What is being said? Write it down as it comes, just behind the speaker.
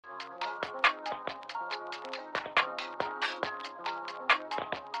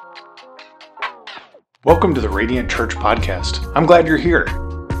Welcome to the Radiant Church Podcast. I'm glad you're here.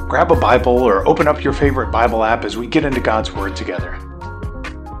 Grab a Bible or open up your favorite Bible app as we get into God's Word together.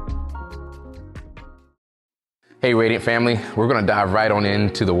 Hey, Radiant family, we're going to dive right on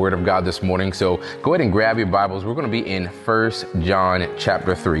into the Word of God this morning. So go ahead and grab your Bibles. We're going to be in 1 John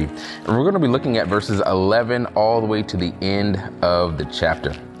chapter 3. And we're going to be looking at verses 11 all the way to the end of the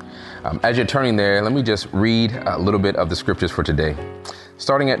chapter. As you're turning there, let me just read a little bit of the scriptures for today.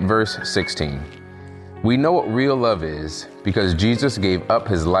 Starting at verse 16. We know what real love is because Jesus gave up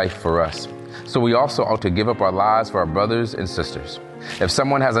his life for us. So we also ought to give up our lives for our brothers and sisters. If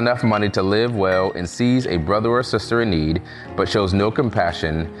someone has enough money to live well and sees a brother or sister in need, but shows no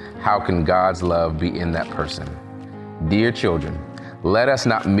compassion, how can God's love be in that person? Dear children, let us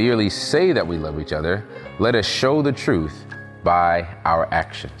not merely say that we love each other. Let us show the truth by our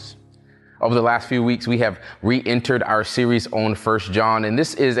actions. Over the last few weeks, we have re-entered our series on 1 John, and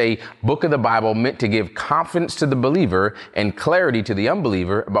this is a book of the Bible meant to give confidence to the believer and clarity to the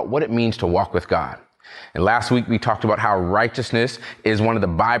unbeliever about what it means to walk with God. And last week, we talked about how righteousness is one of the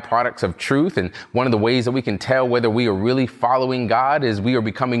byproducts of truth, and one of the ways that we can tell whether we are really following God is we are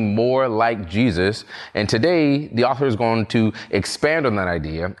becoming more like Jesus. And today, the author is going to expand on that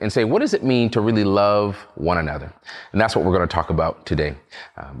idea and say, what does it mean to really love one another? And that's what we're going to talk about today.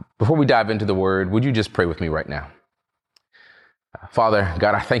 Before we dive into the Word, would you just pray with me right now? Father,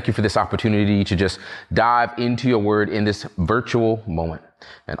 God, I thank you for this opportunity to just dive into your Word in this virtual moment.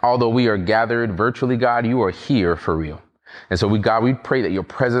 And although we are gathered virtually, God, you are here for real. And so God, we pray that your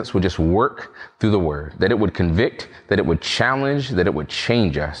presence would just work through the Word, that it would convict, that it would challenge, that it would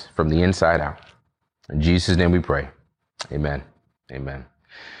change us from the inside out. In Jesus' name we pray. Amen. Amen.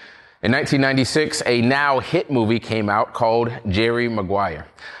 In 1996, a now hit movie came out called Jerry Maguire.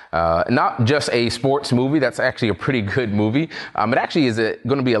 Not just a sports movie. That's actually a pretty good movie. It actually is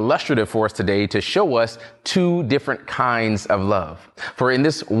going to be illustrative for us today to show us two different kinds of love. For in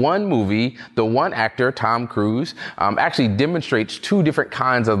this one movie, the one actor, Tom Cruise, actually demonstrates two different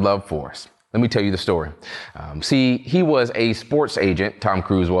kinds of love for us. Let me tell you the story. See, he was a sports agent, Tom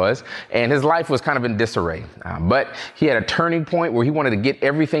Cruise was, and his life was kind of in disarray. But he had a turning point where he wanted to get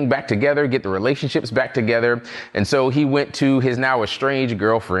everything back together, get the relationships back together. And so he went to his now estranged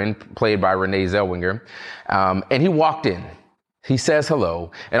girlfriend, played by Renee Zellweger, and he walked in. He says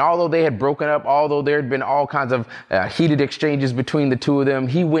hello. And although they had broken up, although there had been all kinds of heated exchanges between the two of them,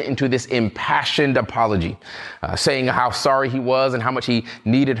 he went into this impassioned apology, saying how sorry he was and how much he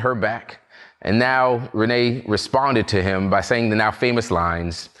needed her back. And now Renee responded to him by saying the now famous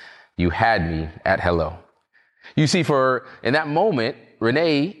lines, "You had me at hello." You see, in that moment,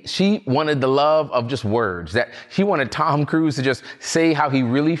 Renee, she wanted the love of just words, that she wanted Tom Cruise to just say how he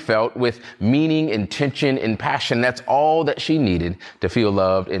really felt with meaning, intention, and passion. That's all that she needed to feel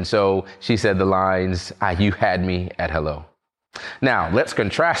loved. And so she said the lines, "You had me at hello." Now, let's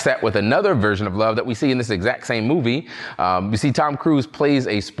contrast that with another version of love that we see in this exact same movie. You see, Tom Cruise plays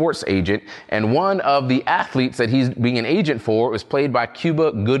a sports agent, and one of the athletes that he's being an agent for was played by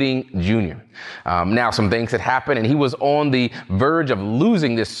Cuba Gooding Jr. Now, some things had happened, and he was on the verge of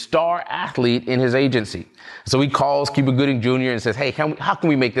losing this star athlete in his agency. So he calls Cuba Gooding Jr. and says, "Hey, how can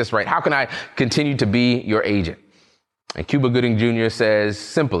we make this right? How can I continue to be your agent?" And Cuba Gooding Jr. says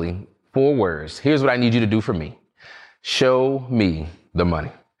simply 4 words. "Here's what I need you to do for me. Show me the money."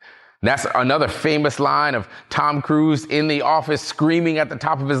 That's another famous line of Tom Cruise in the office screaming at the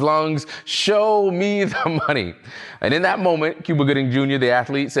top of his lungs, "Show me the money." And in that moment, Cuba Gooding Jr., the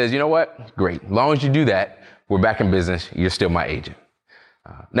athlete, says, "You know what? Great. As long as you do that, we're back in business. You're still my agent."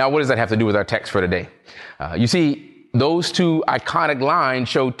 Now, what does that have to do with our text for today? You see, those two iconic lines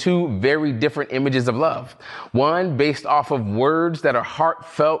show two very different images of love. One based off of words that are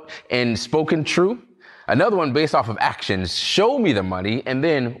heartfelt and spoken true. Another one based off of actions, "Show me the money," and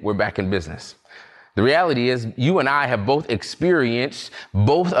then we're back in business. The reality is you and I have both experienced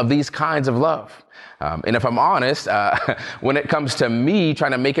both of these kinds of love. And if I'm honest, when it comes to me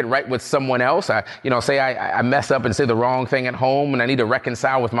trying to make it right with someone else, say I mess up and say the wrong thing at home and I need to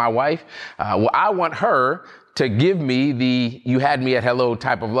reconcile with my wife. I want her to give me the "you had me at hello"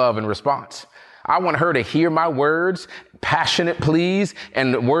 type of love in response. I want her to hear my words, passionate pleas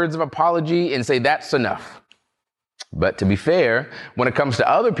and words of apology, and say that's enough. But to be fair, when it comes to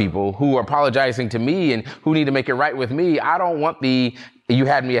other people who are apologizing to me and who need to make it right with me, I don't want the "you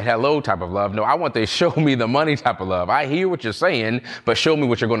had me at hello" type of love. No, I want the "show me the money" type of love. I hear what you're saying, but show me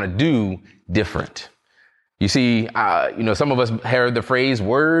what you're going to do different. You see, some of us heard the phrase,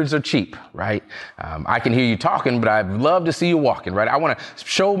 words are cheap, right? I can hear you talking, but I'd love to see you walking, right? I want to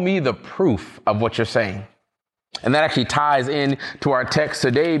show me the proof of what you're saying. And that actually ties in to our text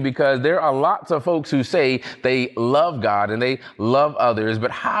today, because there are lots of folks who say they love God and they love others.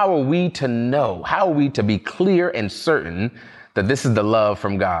 But how are we to know? How are we to be clear and certain that this is the love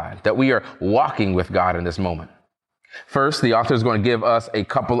from God, that we are walking with God in this moment? First, the author is going to give us a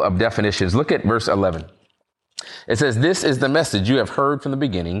couple of definitions. Look at verse 11. It says, "This is the message you have heard from the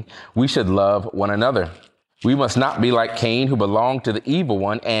beginning. We should love one another. We must not be like Cain, who belonged to the evil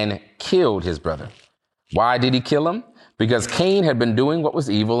one and killed his brother." Why did he kill him? Because Cain had been doing what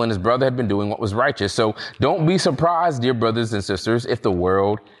was evil and his brother had been doing what was righteous. So don't be surprised, dear brothers and sisters, if the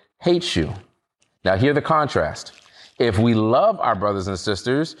world hates you. Now hear the contrast. If we love our brothers and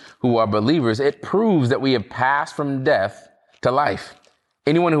sisters who are believers, it proves that we have passed from death to life.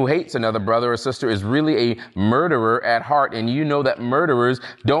 Anyone who hates another brother or sister is really a murderer at heart, and you know that murderers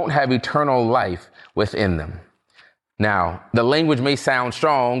don't have eternal life within them. Now, the language may sound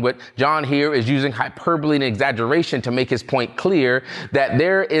strong, but John here is using hyperbole and exaggeration to make his point clear that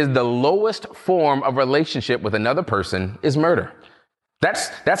there is the lowest form of relationship with another person is murder.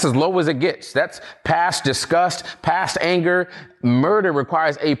 That's as low as it gets. That's past disgust, past anger. Murder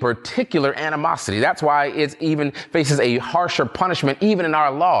requires a particular animosity. That's why it even faces a harsher punishment, even in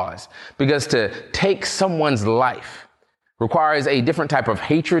our laws, because to take someone's life requires a different type of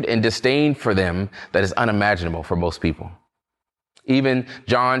hatred and disdain for them that is unimaginable for most people. Even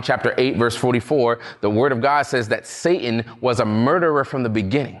John chapter 8, verse 44, the word of God says that Satan was a murderer from the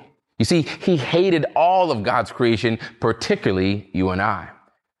beginning. You see, he hated all of God's creation, particularly you and I.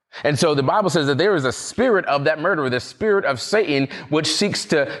 And so the Bible says that there is a spirit of that murderer, the spirit of Satan, which seeks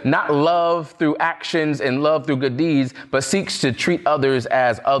to not love through actions and love through good deeds, but seeks to treat others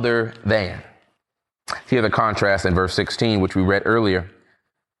as other than. Hear the contrast in verse 16, which we read earlier.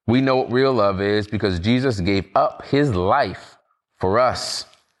 We know what real love is because Jesus gave up his life for us.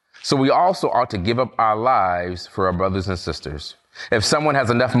 So we also ought to give up our lives for our brothers and sisters. If someone has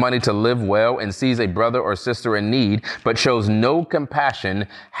enough money to live well and sees a brother or sister in need, but shows no compassion,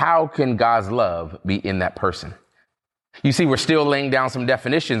 how can God's love be in that person? You see, we're still laying down some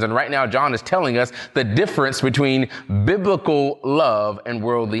definitions. And right now, John is telling us the difference between biblical love and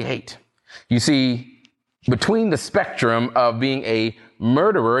worldly hate. You see, between the spectrum of being a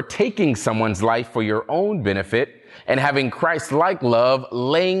murderer, taking someone's life for your own benefit, and having Christ-like love,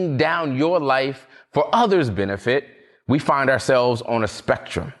 laying down your life for others' benefit, we find ourselves on a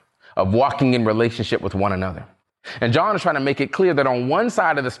spectrum of walking in relationship with one another. And John is trying to make it clear that on one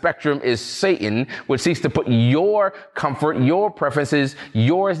side of the spectrum is Satan, which seeks to put your comfort, your preferences,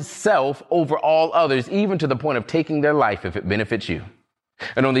 yourself over all others, even to the point of taking their life if it benefits you.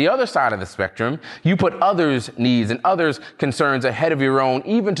 And on the other side of the spectrum, you put others' needs and others' concerns ahead of your own,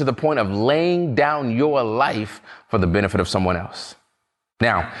 even to the point of laying down your life for the benefit of someone else.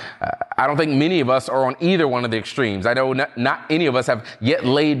 Now, I don't think many of us are on either one of the extremes. I know not any of us have yet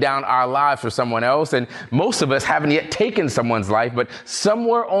laid down our lives for someone else, and most of us haven't yet taken someone's life, but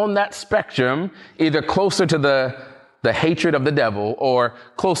somewhere on that spectrum, either closer to the hatred of the devil or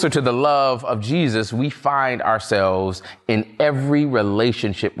closer to the love of Jesus, we find ourselves in every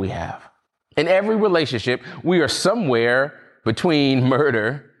relationship we have. In every relationship, we are somewhere between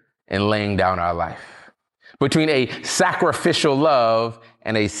murder and laying down our life, between a sacrificial love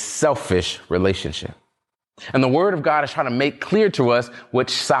and a selfish relationship. And the word of God is trying to make clear to us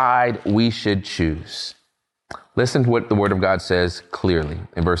which side we should choose. Listen to what the word of God says clearly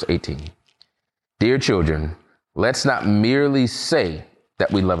in verse 18. Dear children, let's not merely say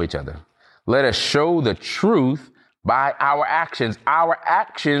that we love each other. Let us show the truth by our actions. Our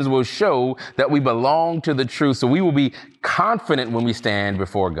actions will show that we belong to the truth. So we will be confident when we stand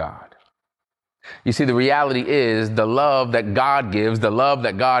before God. You see, the reality is the love that God gives, the love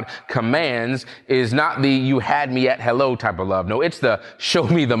that God commands is not the you had me at hello type of love. No, it's the show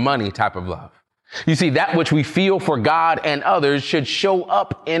me the money type of love. You see, that which we feel for God and others should show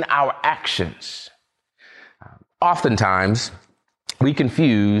up in our actions. Oftentimes, we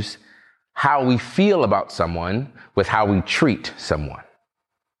confuse how we feel about someone with how we treat someone.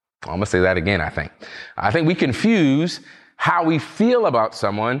 I'm going to say that again, I think we confuse how we feel about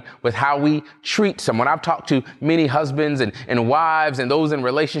someone with how we treat someone. I've talked to many husbands and wives and those in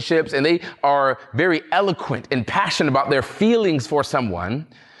relationships, and they are very eloquent and passionate about their feelings for someone,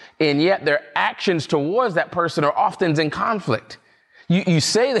 and yet their actions towards that person are often in conflict. You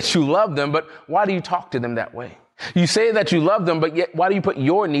say that you love them, but why do you talk to them that way? You say that you love them, but yet why do you put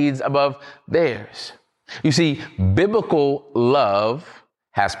your needs above theirs? You see, biblical love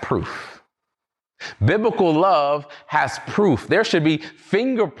has proof. Biblical love has proof. There should be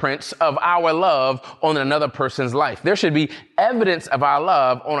fingerprints of our love on another person's life. There should be evidence of our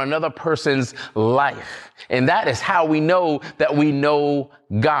love on another person's life. And that is how we know that we know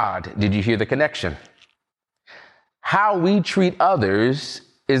God. Did you hear the connection? How we treat others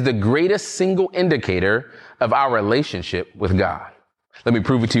is the greatest single indicator of our relationship with God. Let me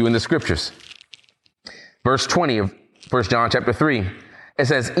prove it to you in the scriptures. Verse 20 of 1 John chapter 3. It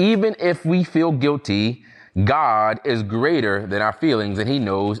says, even if we feel guilty, God is greater than our feelings and he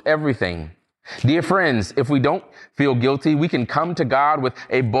knows everything. Dear friends, if we don't feel guilty, we can come to God with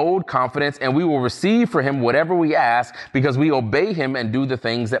a bold confidence and we will receive for him whatever we ask because we obey him and do the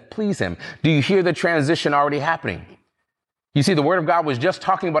things that please him. Do you hear the transition already happening? You see, the word of God was just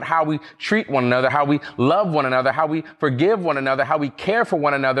talking about how we treat one another, how we love one another, how we forgive one another, how we care for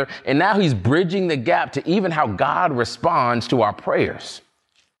one another. And now he's bridging the gap to even how God responds to our prayers.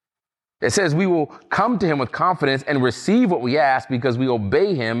 It says we will come to him with confidence and receive what we ask because we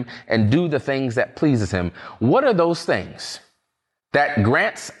obey him and do the things that pleases him. What are those things that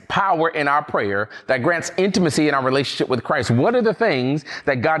grants power in our prayer, that grants intimacy in our relationship with Christ? What are the things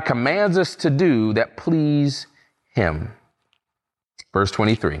that God commands us to do that please him? Verse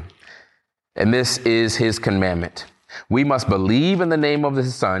 23, and this is his commandment. We must believe in the name of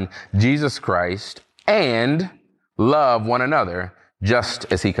his son, Jesus Christ, and love one another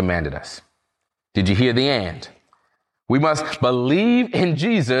just as he commanded us. Did you hear the and? We must believe in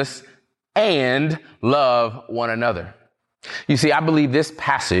Jesus and love one another. You see, I believe this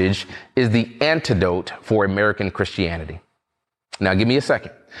passage is the antidote for American Christianity. Now, give me a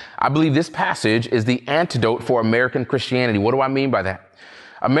second. I believe this passage is the antidote for American Christianity. What do I mean by that?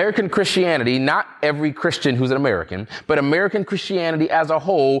 American Christianity, not every Christian who's an American, but American Christianity as a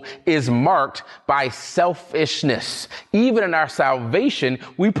whole is marked by selfishness. Even in our salvation,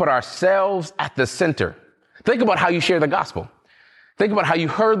 we put ourselves at the center. Think about how you share the gospel. Think about how you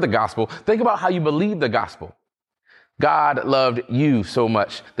heard the gospel. Think about how you believe the gospel. God loved you so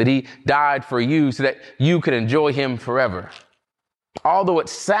much that he died for you so that you could enjoy him forever. Although it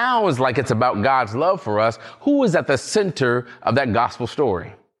sounds like it's about God's love for us, who is at the center of that gospel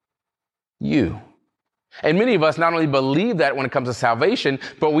story? You. And many of us not only believe that when it comes to salvation,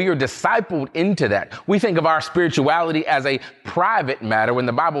 but we are discipled into that. We think of our spirituality as a private matter when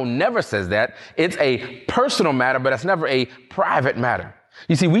the Bible never says that. It's a personal matter, but it's never a private matter.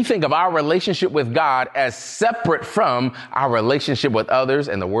 You see, we think of our relationship with God as separate from our relationship with others,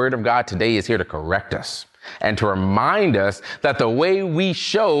 and the Word of God today is here to correct us and to remind us that the way we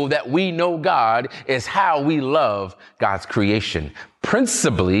show that we know God is how we love God's creation,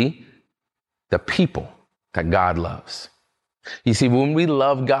 principally the people that God loves. You see, when we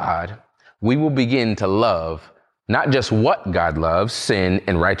love God, we will begin to love not just what God loves, sin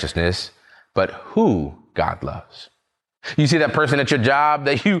and righteousness, but who God loves. You see that person at your job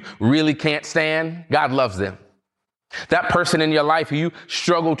that you really can't stand? God loves them. That person in your life who you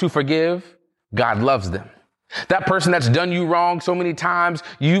struggle to forgive? God loves them. That person that's done you wrong so many times,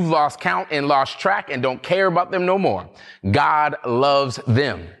 you've lost count and lost track and don't care about them no more. God loves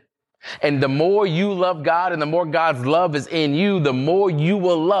them. And the more you love God and the more God's love is in you, the more you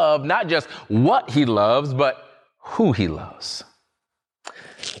will love not just what he loves, but who he loves.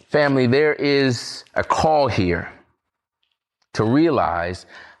 Family, there is a call here to realize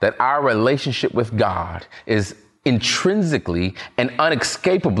that our relationship with God is intrinsically and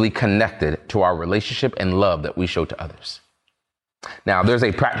inescapably connected to our relationship and love that we show to others. Now, there's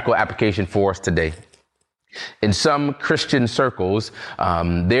a practical application for us today. In some Christian circles,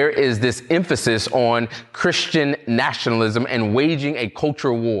 there is this emphasis on Christian nationalism and waging a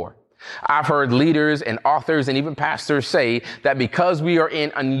culture war. I've heard leaders and authors and even pastors say that because we are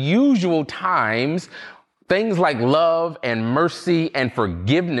in unusual times, things like love and mercy and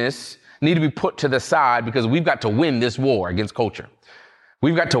forgiveness need to be put to the side because we've got to win this war against culture.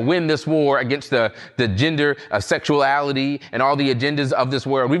 We've got to win this war against the gender, sexuality, and all the agendas of this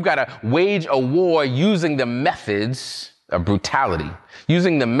world. We've got to wage a war using the methods of brutality,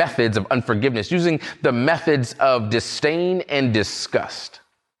 using the methods of unforgiveness, using the methods of disdain and disgust.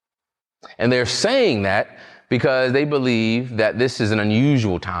 And they're saying that because they believe that this is an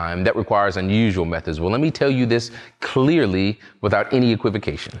unusual time that requires unusual methods. Well, let me tell you this clearly without any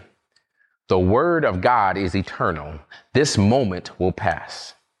equivocation. The word of God is eternal. This moment will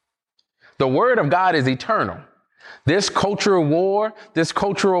pass. The word of God is eternal. This cultural war, this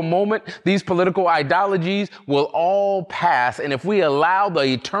cultural moment, these political ideologies will all pass. And if we allow the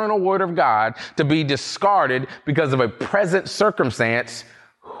eternal word of God to be discarded because of a present circumstance,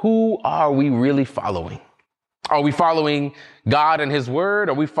 who are we really following? Are we following God and his word?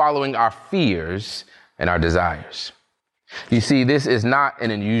 Or are we following our fears and our desires? You see, this is not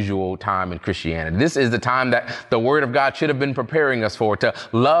an unusual time in Christianity. This is the time that the word of God should have been preparing us for, to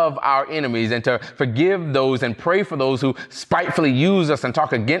love our enemies and to forgive those and pray for those who spitefully use us and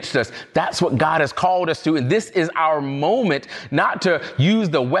talk against us. That's what God has called us to. And this is our moment, not to use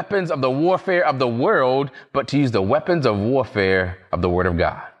the weapons of the warfare of the world, but to use the weapons of warfare of the word of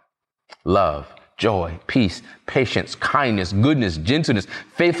God. Love, joy, peace, patience, kindness, goodness, gentleness,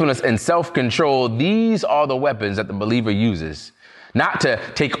 faithfulness, and self-control. These are the weapons that the believer uses, not to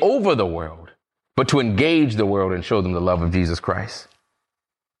take over the world, but to engage the world and show them the love of Jesus Christ.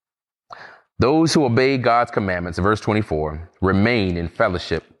 Those who obey God's commandments, verse 24, remain in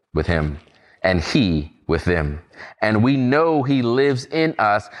fellowship with him and he with them. And we know he lives in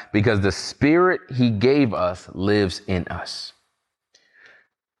us because the Spirit he gave us lives in us.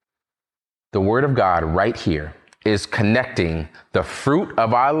 The word of God right here is connecting the fruit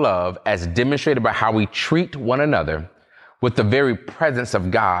of our love as demonstrated by how we treat one another with the very presence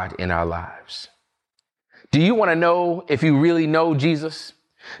of God in our lives. Do you want to know if you really know Jesus?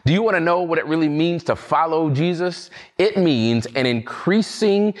 Do you want to know what it really means to follow Jesus? It means an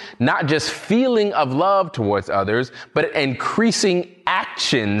increasing, not just feeling of love towards others, but increasing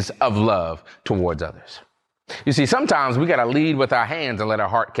actions of love towards others. You see, sometimes we got to lead with our hands and let our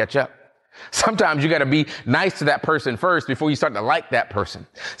heart catch up. Sometimes you got to be nice to that person first before you start to like that person.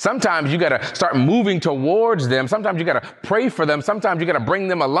 Sometimes you got to start moving towards them. Sometimes you got to pray for them. Sometimes you got to bring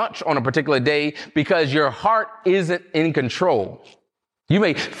them a lunch on a particular day because your heart isn't in control. You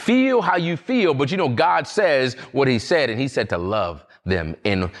may feel how you feel, but you know, God says what he said, and he said to love them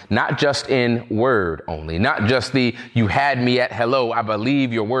in not just in word only, not just the you had me at hello, I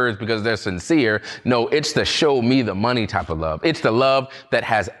believe your words because they're sincere. No, it's the show me the money type of love. It's the love that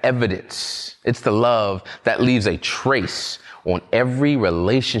has evidence. It's the love that leaves a trace on every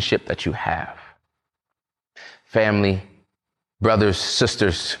relationship that you have. Family, brothers,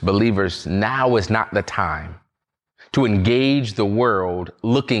 sisters, believers, now is not the time to engage the world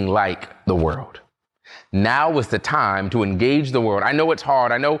looking like the world. Now is the time to engage the world. I know it's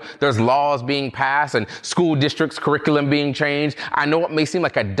hard. I know there's laws being passed and school districts' curriculum being changed. I know it may seem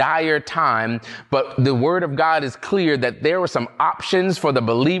like a dire time, but the word of God is clear that there are some options for the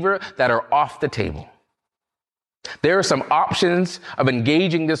believer that are off the table. There are some options of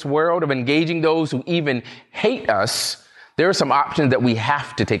engaging this world, of engaging those who even hate us. There are some options that we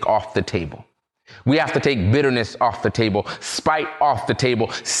have to take off the table. We have to take bitterness off the table, spite off the table,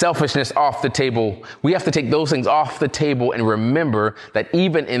 selfishness off the table. We have to take those things off the table and remember that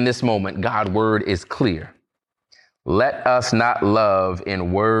even in this moment, God's word is clear. Let us not love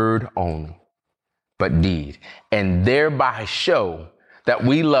in word only, but deed, and thereby show that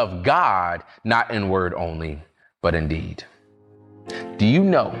we love God not in word only, but in deed. Do you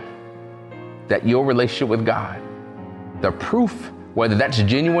know that your relationship with God, the proof, whether that's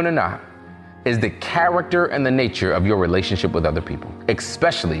genuine or not, is the character and the nature of your relationship with other people,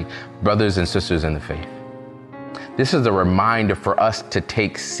 especially brothers and sisters in the faith? This is a reminder for us to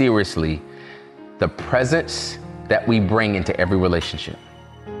take seriously the presence that we bring into every relationship,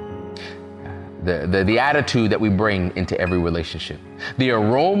 the attitude that we bring into every relationship, the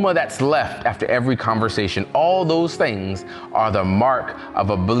aroma that's left after every conversation. All those things are the mark of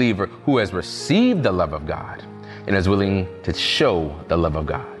a believer who has received the love of God and is willing to show the love of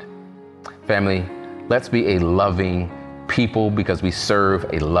God. Family, let's be a loving people because we serve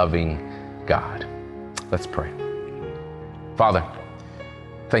a loving God. Let's pray. Father,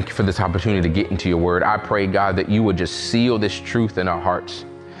 thank you for this opportunity to get into your word. I pray, God, that you would just seal this truth in our hearts,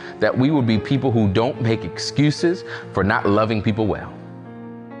 that we would be people who don't make excuses for not loving people well.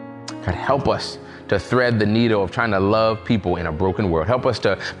 God, help us to thread the needle of trying to love people in a broken world. Help us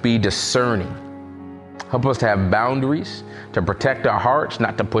to be discerning. Help us to have boundaries, to protect our hearts,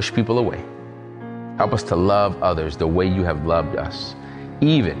 not to push people away. Help us to love others the way you have loved us,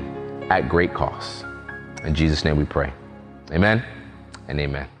 even at great cost. In Jesus' name we pray. Amen and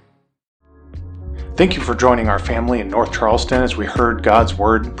amen. Thank you for joining our family in North Charleston as we heard God's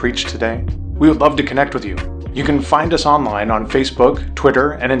word preached today. We would love to connect with you. You can find us online on Facebook,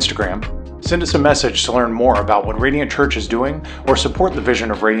 Twitter, and Instagram. Send us a message to learn more about what Radiant Church is doing or support the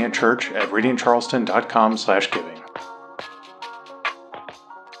vision of Radiant Church at radiantcharleston.com/giving.